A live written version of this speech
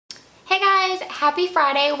happy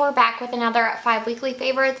Friday. We're back with another 5 weekly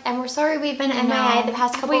favorites, and we're sorry we've been MIA the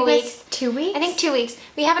past couple weeks. 2 weeks? I think 2 weeks.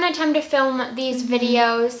 We haven't had time to film these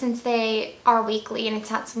videos since they are weekly, and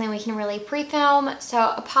it's not something we can really pre-film,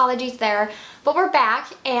 so apologies there. But we're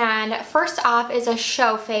back, and first off is a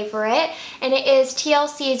show favorite, and it is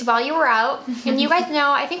TLC's While You Were Out. And you guys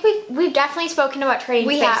know, I think we've definitely spoken about Trading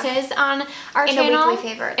Spaces on our channel. In a weekly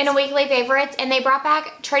favorites. In a weekly favorites, and they brought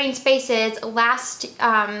back Trading Spaces last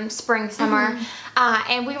spring, summer,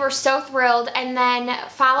 and we were so thrilled. And then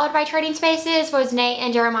followed by Trading Spaces was Nate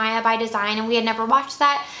and Jeremiah by Design, and we had never watched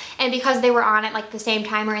that. And because they were on at like the same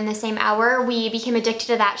time or in the same hour, we became addicted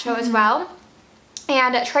to that show as well.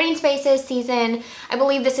 And Trading Spaces season, I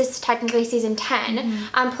believe this is technically season 10,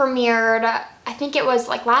 premiered, I think it was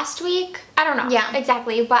like last week. I don't know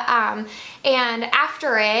exactly, but and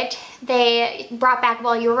after it, they brought back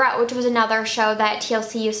While You Were Out, which was another show that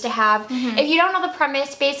TLC used to have. If you don't know the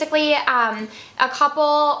premise, basically a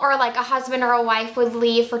couple or like a husband or a wife would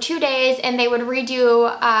leave for 2 days, and they would redo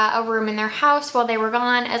a room in their house while they were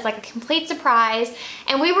gone as like a complete surprise.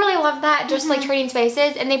 And we really loved that, just like Trading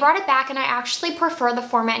Spaces. And they brought it back, and I actually prefer the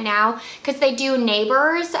format now because they do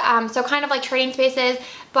neighbors, so kind of like Trading Spaces,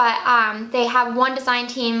 but they have one design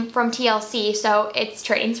team from TLC, so it's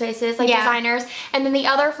Trading Spaces, like designers, and then the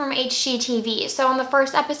other from HGTV. So on the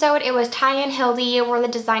first episode, it was Ty and Hildy were the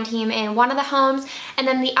design team in one of the homes, and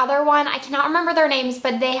then the other one, I cannot remember their names,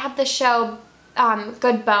 but they have the show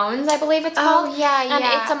Good Bones, I believe it's called. Oh, yeah. And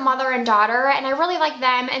it's a mother and daughter, and I really like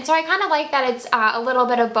them, and so I kind of like that it's a little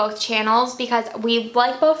bit of both channels because we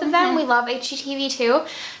like both of them. We love HGTV too.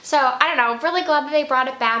 So, I don't know, really glad that they brought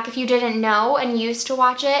it back. If you didn't know and used to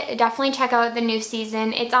watch it, definitely check out the new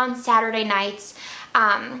season. It's on Saturday nights,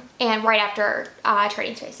 and right after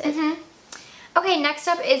Trading Spaces. Okay, next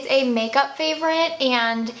up is a makeup favorite,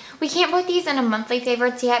 and we can't put these in a monthly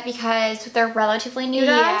favorites yet because they're relatively new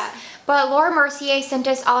to us. But Laura Mercier sent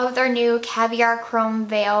us all of their new Caviar Chrome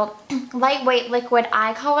Veil lightweight liquid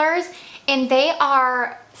eye colors, and they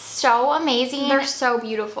are so amazing. They're so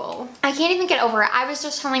beautiful. I can't even get over it. I was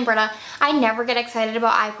just telling Britta, I never get excited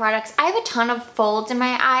about eye products. I have a ton of folds in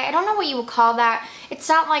my eye. I don't know what you would call that. It's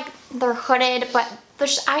not like they're hooded, but the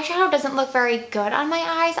eyeshadow doesn't look very good on my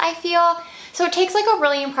eyes, I feel. So it takes like a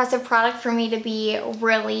really impressive product for me to be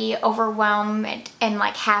really overwhelmed and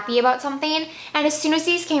like happy about something. And as soon as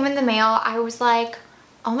these came in the mail, I was like,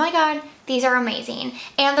 oh my god, these are amazing.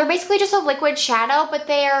 And they're basically just a liquid shadow, but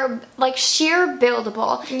they are like sheer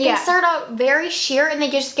buildable. They start out very sheer, and they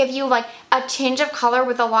just give you like a tinge of color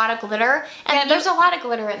with a lot of glitter. And there's a lot of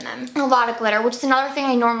glitter in them. A lot of glitter, which is another thing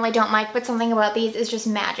I normally don't like, but something about these is just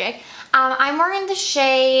magic. I'm wearing the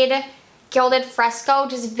shade Gilded Fresco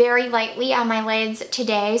just very lightly on my lids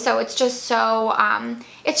today, so it's just so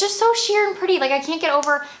sheer and pretty. Like, I can't get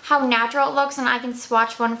over how natural it looks, and I can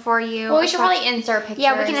swatch one for you. Well, we should probably insert pictures.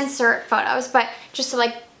 Yeah, we can insert photos, but just to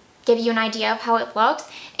like give you an idea of how it looks.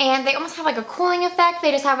 And they almost have like a cooling effect.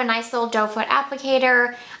 They just have a nice little doe foot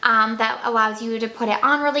applicator that allows you to put it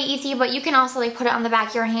on really easy, but you can also like put it on the back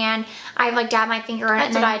of your hand. I've like dabbed my finger in it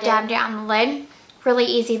and then dabbed it on the lid. Really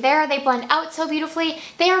easy there. They blend out so beautifully.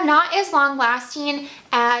 They are not as long lasting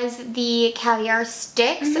as the Caviar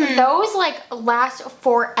sticks. Those like last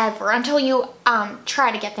forever until you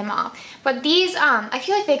try to get them off. But these, I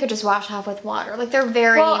feel like they could just wash off with water. Like, they're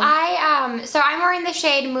very... Well, so I'm wearing the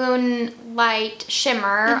shade Moonlight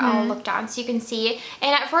Shimmer. I'll look down so you can see.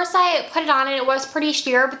 And at first I put it on and it was pretty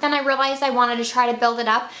sheer, but then I realized I wanted to try to build it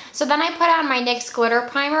up. So then I put on my NYX glitter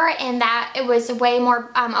primer, and that it was way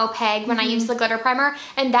more opaque when I used the glitter primer.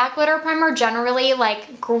 And that glitter primer generally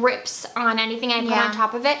like grips on anything I put on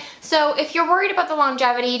top of it. So if you're worried about the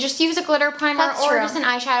longevity, just use a glitter primer or just an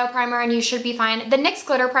eyeshadow primer, and you should be fine. The NYX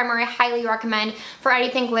glitter primer I highly recommend for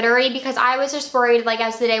anything glittery, because I was just worried like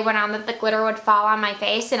as the day went on that the glitter would fall on my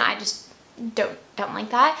face, and I just don't like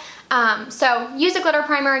that. So use a glitter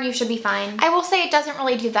primer and you should be fine. I will say it doesn't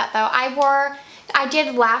really do that though. I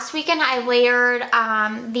did last weekend, I layered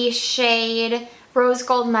the shade Rose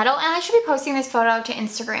Gold Metal, and I should be posting this photo to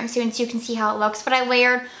Instagram soon so you can see how it looks, but I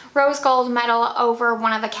layered Rose Gold Metal over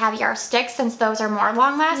one of the Caviar sticks since those are more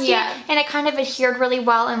long lasting, and it kind of adhered really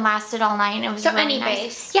well and lasted all night, and it was really any nice.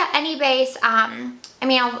 base. Yeah, any base. I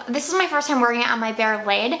mean, this is my first time wearing it on my bare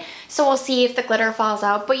lid, so we'll see if the glitter falls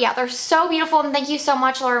out, but yeah, they're so beautiful, and thank you so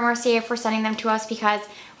much, Laura Mercier, for sending them to us because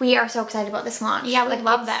we are so excited about this launch. Yeah, we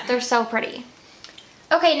love them. They're so pretty.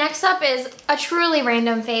 Okay, next up is a truly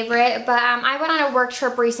random favorite, but I went on a work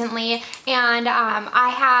trip recently, and I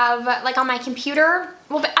have, like on my computer,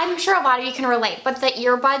 well, but I'm sure a lot of you can relate, but the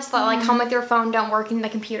earbuds that like come with your phone don't work in the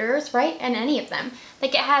computers, right? In any of them.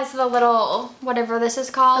 Like it has the little, whatever this is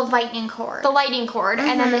called. The lightning cord. The lightning cord,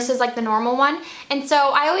 and then this is like the normal one. And so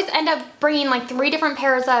I always end up bringing like 3 different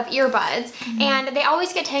pairs of earbuds, and they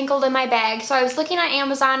always get tangled in my bag. So I was looking on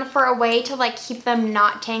Amazon for a way to like keep them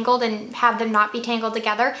not tangled and have them not be tangled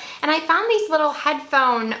together. And I found these little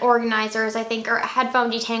headphone organizers, I think, or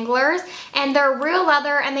headphone detanglers, and they're real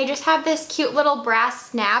leather, and they just have this cute little brass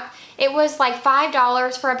snap. It was like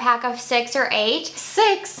 $5 for a pack of 6 or 8.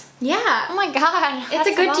 6? Yeah. Oh my god. It's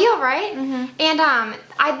a good deal, right?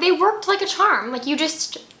 And they worked like a charm. Like you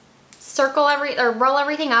just roll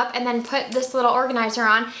everything up and then put this little organizer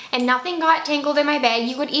on, and nothing got tangled in my bag.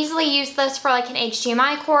 You could easily use this for like an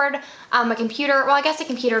HDMI cord, a computer, well I guess a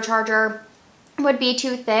computer charger would be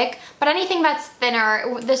too thick, but anything that's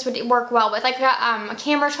thinner, this would work well with, like a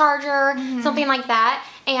camera charger, something like that.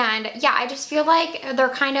 And yeah, I just feel like they're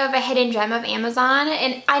kind of a hidden gem of Amazon.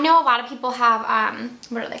 And I know a lot of people have,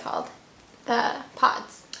 what are they called? The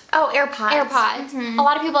pods. Oh, AirPods. AirPods. A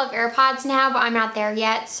lot of people have AirPods now, but I'm not there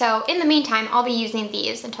yet. So in the meantime, I'll be using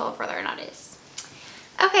these until further notice.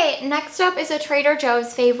 Okay, next up is a Trader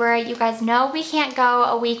Joe's favorite. You guys know we can't go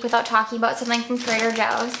a week without talking about something from Trader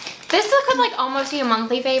Joe's. This could like almost be a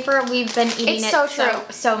monthly favorite. We've been eating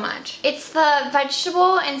so much. It's the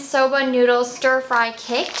vegetable and soba noodle stir fry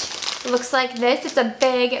kit. It looks like this. It's a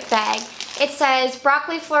big bag. It says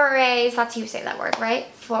broccoli florets. That's how you say that word, right?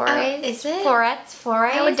 Florets. Is it? Florets.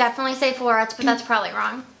 I would definitely say florets, but that's probably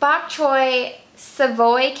wrong. Bok choy,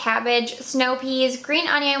 Savoy cabbage, snow peas, green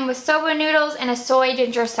onion with soba noodles, and a soy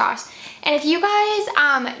ginger sauce. And if you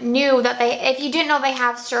guys knew that if you didn't know they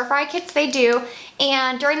have stir fry kits, they do.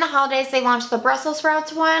 And during the holidays, they launched the Brussels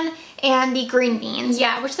sprouts one and the green beans.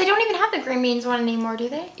 Yeah, which they don't even have the green beans one anymore, do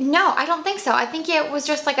they? No, I don't think so. I think it was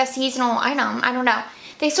just like a seasonal item. I don't know.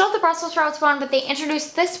 They still have the Brussels sprouts one, but they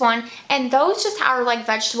introduced this one, and those just are like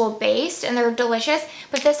vegetable based, and they're delicious.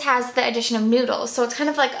 But this has the addition of noodles, so it's kind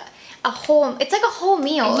of like it's like a whole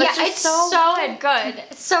meal. Yeah, it's so good.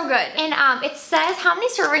 It's so good. And it says, how many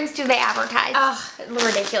servings do they advertise? Ugh,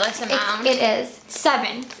 ridiculous amount. It is.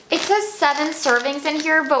 7. It says 7 servings in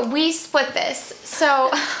here, but we split this. So,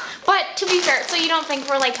 but to be fair, so you don't think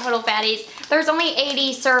we're like total fatties, there's only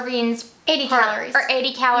 80 servings, 80 calories. Or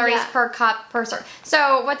 80 calories per cup per serve.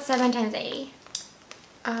 So what's 7 times 80?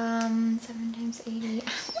 7 times 80.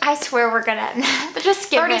 I swear we're good at math. Just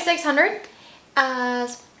skip 3,600?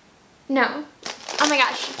 No. Oh my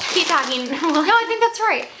gosh. Keep talking. No, I think that's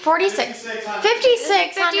right. 5,600.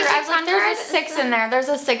 I was like, there's a 6 in there. There's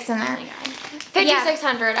a 6 in there.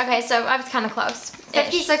 5,600. Okay, so I was kind of close.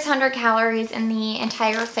 5,600 calories in the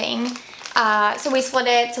entire thing. So we split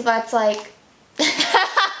it, so that's like...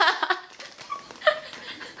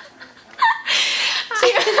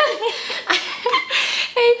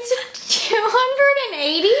 It's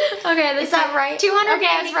 280. Okay, is that right? 280.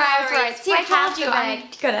 Okay, that's right. See, I told you I'm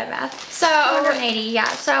good at math. So 280, yeah.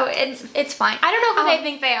 So it's fine. I don't know who they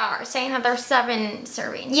think they are, saying that there's 7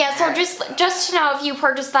 servings. Yeah. So just to know, if you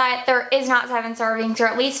purchase that, there is not 7 servings, or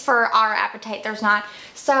at least for our appetite, there's not.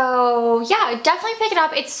 So yeah, definitely pick it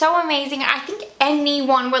up. It's so amazing. I think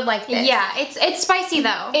anyone would like this. Yeah, it's spicy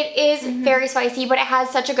though. It is very spicy, but it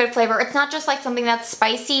has such a good flavor. It's not just like something that's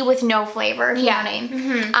spicy with no flavor. You know what I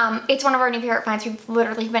mean? It's one of our new favorite finds. We've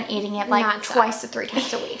literally been eating it like twice to 3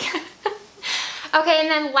 times a week. Okay,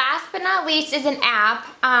 and then last but not least is an app.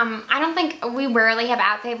 I don't think we rarely have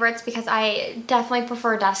app favorites because I definitely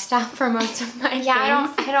prefer desktop for most of my things. I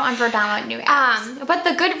don't ever download new apps. But the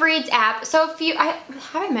Goodreads app, so if you, have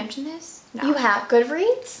I mentioned this? No. You have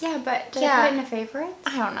Goodreads? Yeah, but did I put it in a favorites?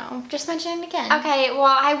 I don't know. Just mention it again. Okay, well,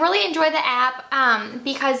 I really enjoy the app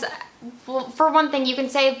because, well, for one thing, you can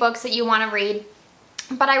save books that you want to read.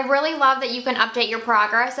 But I really love that you can update your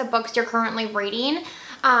progress of books you're currently reading.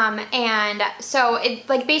 And so it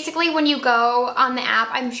like basically when you go on the app,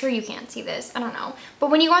 I'm sure you can't see this, I don't know,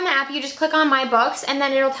 but when you go on the app, you just click on my books and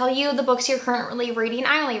then it'll tell you the books you're currently reading.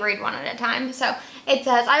 I only read one at a time, so it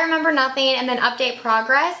says I remember nothing and then update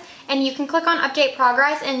progress, and you can click on update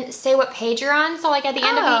progress and say what page you're on. So like at the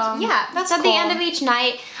end of each, that's at the end of each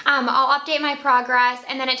night, I'll update my progress,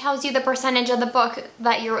 and then it tells you the percentage of the book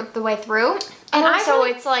that you're the way through. And also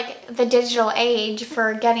it's like the digital age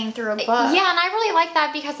for getting through a book. Yeah, and I really like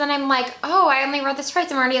that because then I'm like, oh, I only read this twice.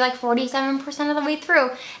 I'm already like 47% of the way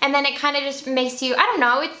through. And then it kind of just makes you, I don't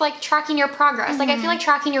know, it's like tracking your progress. Like I feel like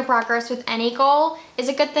tracking your progress with any goal is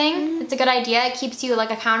a good thing. It's a good idea. It keeps you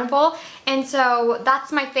like accountable. And so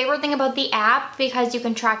that's my favorite thing about the app, because you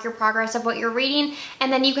can track your progress of what you're reading, and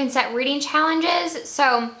then you can set reading challenges.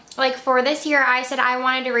 So like for this year, I said I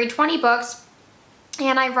wanted to read 20 books.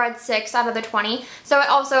 and I've read 6 out of the 20. So it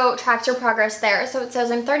also tracks your progress there. So it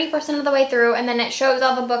says I'm 30% of the way through, and then it shows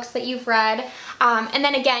all the books that you've read. And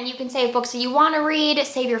then again, you can save books that you want to read,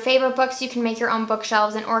 save your favorite books. You can make your own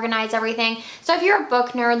bookshelves and organize everything. So if you're a book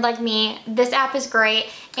nerd like me, this app is great.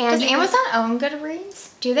 And does Amazon own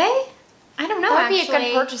Goodreads? Do they? I don't know, That would actually. be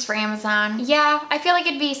a good purchase for Amazon. Yeah, I feel like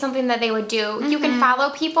it'd be something that they would do. You can follow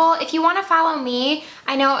people. If you want to follow me,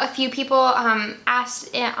 I know a few people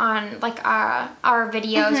asked it on like our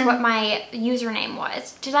videos what my username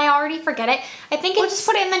was. Did I already forget it? I think We'll it's... just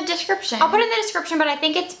put it in the description. I'll put it in the description, but I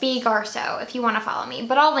think it's B Garso if you want to follow me.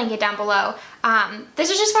 But I'll link it down below. This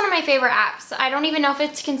is just one of my favorite apps. I don't even know if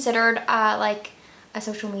it's considered like a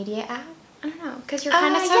social media app. I don't know, because you're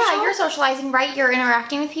kind of social. Yeah, you're socializing, right? You're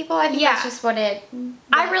interacting with people. I think that's just what it...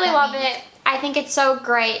 I really love it. I think it's so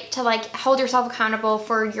great to like hold yourself accountable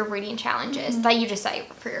for your reading challenges that you just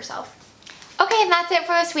set for yourself. Okay, and that's it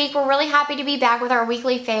for this week. We're really happy to be back with our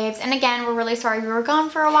weekly faves. And again, we're really sorry we were gone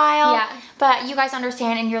for a while. Yeah. But you guys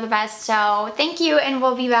understand and you're the best. So thank you, and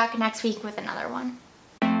we'll be back next week with another one.